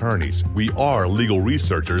not attorneys. We are legal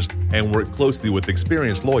researchers and work closely with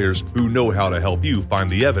experienced lawyers who know how to help you find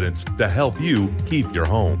the evidence to help you keep your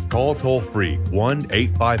home. Call toll-free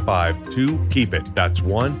 1-855-2-KEEP-IT. That's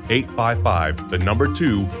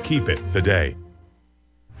 1-855-2-KEEP-IT today.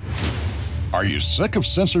 Are you sick of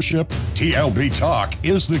censorship? TLB Talk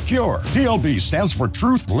is the cure. TLB stands for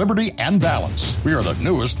Truth, Liberty, and Balance. We are the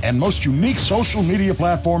newest and most unique social media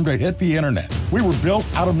platform to hit the internet. We were built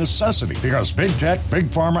out of necessity because Big Tech, Big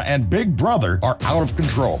Pharma, and Big Brother are out of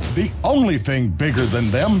control. The only thing bigger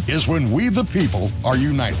than them is when we, the people, are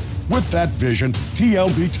united. With that vision,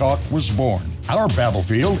 TLB Talk was born. Our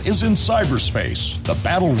battlefield is in cyberspace. The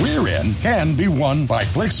battle we're in can be won by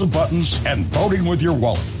clicks of buttons and voting with your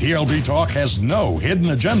wallet. TLB Talk has no hidden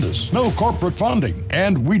agendas, no corporate funding,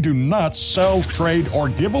 and we do not sell, trade, or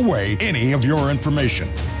give away any of your information.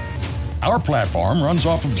 Our platform runs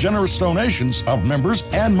off of generous donations of members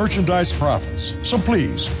and merchandise profits. So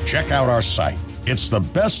please, check out our site. It's the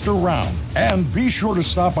best around. And be sure to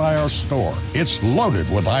stop by our store. It's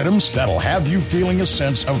loaded with items that'll have you feeling a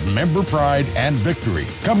sense of member pride and victory.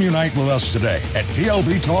 Come unite with us today at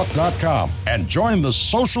TLBTalk.com and join the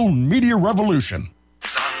social media revolution.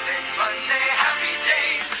 Sunday, Monday, happy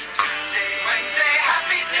days. Tuesday, Wednesday,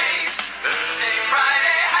 happy days. Thursday,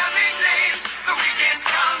 Friday, happy days. The weekend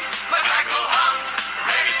comes, my cycle hums,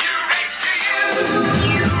 ready to race to you.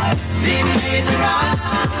 These days are on.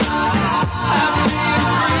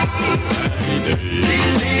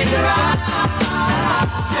 These days are on.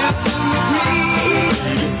 Share them with me.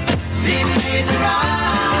 These days are on.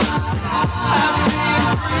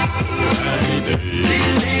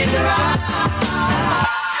 These days are on.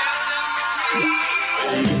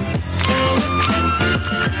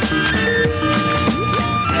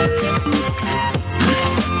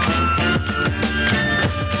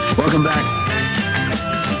 Welcome back.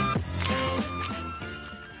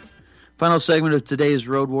 Final segment of today's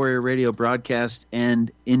Road Warrior Radio broadcast,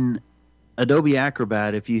 and in Adobe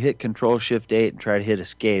Acrobat, if you hit Control-Shift-8 and try to hit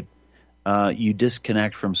Escape, you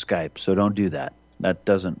disconnect from Skype, so don't do that. That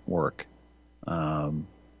doesn't work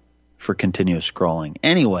for continuous scrolling.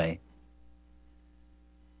 Anyway,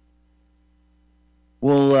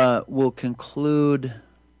 We'll conclude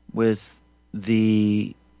with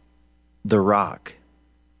the ROC,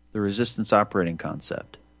 the resistance operating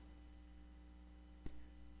concept.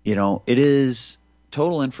 It is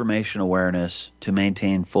total information awareness to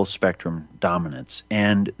maintain full spectrum dominance.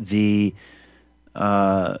 And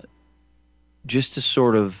just to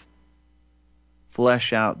sort of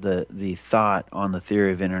flesh out the thought on the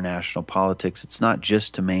theory of international politics, it's not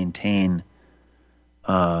just to maintain,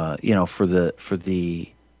 for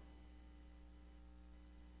the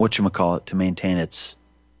whatchamacallit, to maintain its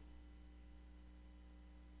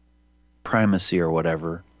primacy or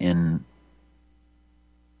whatever in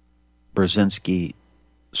Brzezinski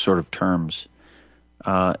sort of terms.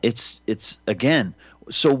 It's again.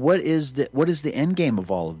 So what is the end game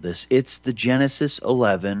of all of this? It's the Genesis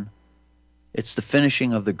 11. It's the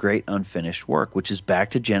finishing of the great unfinished work, which is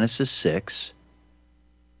back to Genesis 6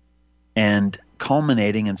 and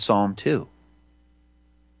culminating in Psalm 2.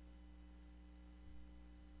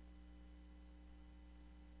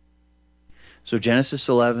 So Genesis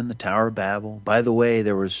 11, the Tower of Babel. By the way,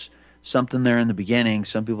 there was something there in the beginning.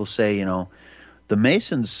 Some people say, the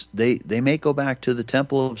Masons, they may go back to the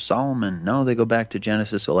Temple of Solomon. No, they go back to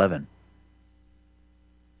Genesis 11.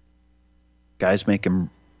 Guys making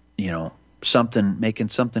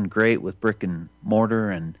something great with brick and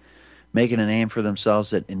mortar and making a name for themselves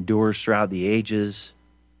that endures throughout the ages.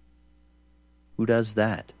 Who does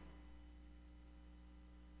that?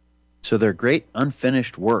 So their great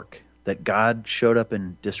unfinished work that God showed up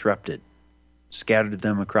and disrupted, scattered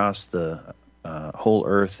them across the whole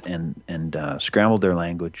earth and scrambled their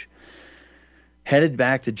language, headed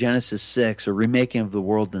back to Genesis 6, a remaking of the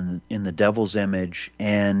world in the devil's image,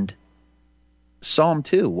 and Psalm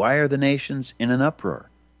 2, why are the nations in an uproar?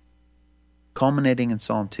 Culminating in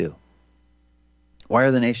Psalm 2. Why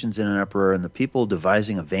are the nations in an uproar and the people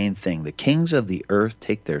devising a vain thing? The kings of the earth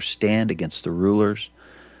take their stand against the rulers,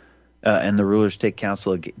 and the rulers take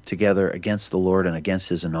counsel together against the Lord and against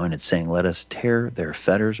his anointed, saying, let us tear their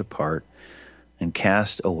fetters apart and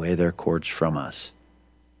cast away their cords from us.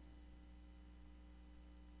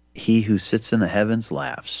 He who sits in the heavens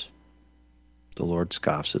laughs. The Lord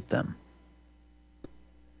scoffs at them.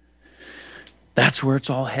 That's where it's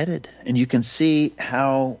all headed. And you can see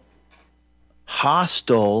how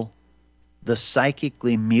hostile the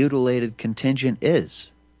psychically mutilated contingent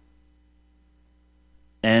is.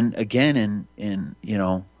 And again, in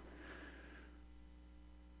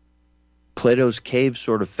Plato's cave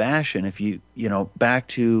sort of fashion, if you back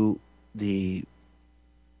to the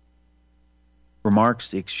remarks,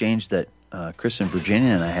 the exchange that Chris and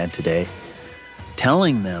Virginia and I had today,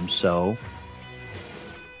 telling them so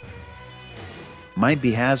might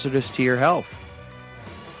be hazardous to your health.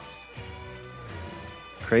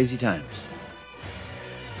 Crazy times.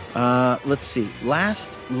 Let's see. Last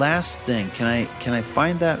thing. Can I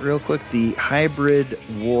find that real quick? The hybrid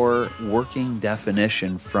war working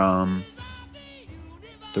definition from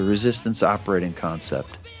the resistance operating concept.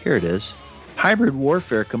 Here it is. Hybrid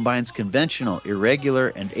warfare combines conventional, irregular,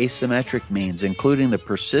 and asymmetric means, including the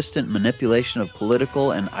persistent manipulation of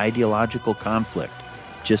political and ideological conflict.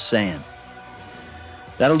 Just saying.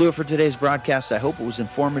 That'll do it for today's broadcast. I hope it was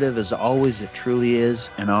informative. As always, it truly is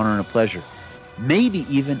an honor and a pleasure. Maybe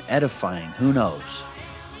even edifying. Who knows?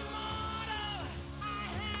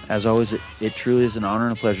 As always, it truly is an honor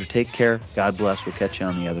and a pleasure. Take care. God bless. We'll catch you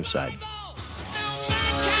on the other side.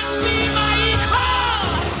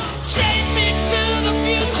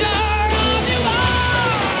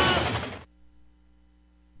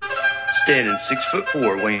 Standing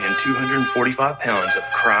 6'4", weighing 245 pounds of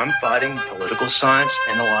crime-fighting, political science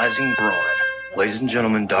analyzing brawn. Ladies and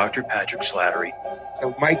gentlemen, Dr. Patrick Slattery.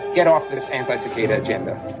 So, Mike, get off this anti-cicada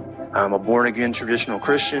agenda. I'm a born-again traditional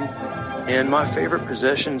Christian, and my favorite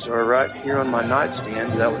possessions are right here on my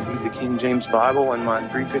nightstand. That would be the King James Bible and my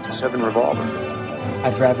 .357 revolver.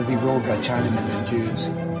 I'd rather be ruled by Chinamen than Jews.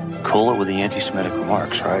 Cool it with the anti-Semitic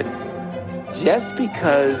remarks, right? Just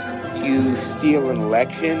because you steal an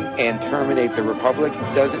election and terminate the Republic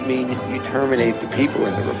doesn't mean you terminate the people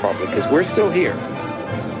in the Republic, because we're still here.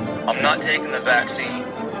 I'm not taking the vaccine.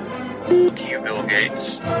 Fuck you, Bill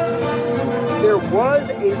Gates. There was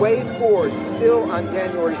a way forward still on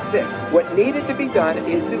January 6th. What needed to be done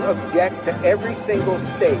is to object to every single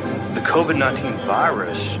state. The COVID-19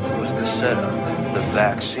 virus was the setup. The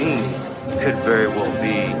vaccine could very well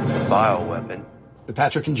be the bioweapon. The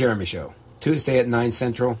Patrick and Jeremy Show, Tuesday at 9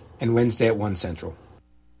 Central and Wednesday at 1 Central.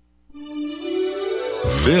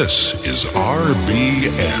 This is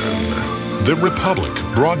RBN, the Republic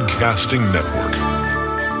Broadcasting Network.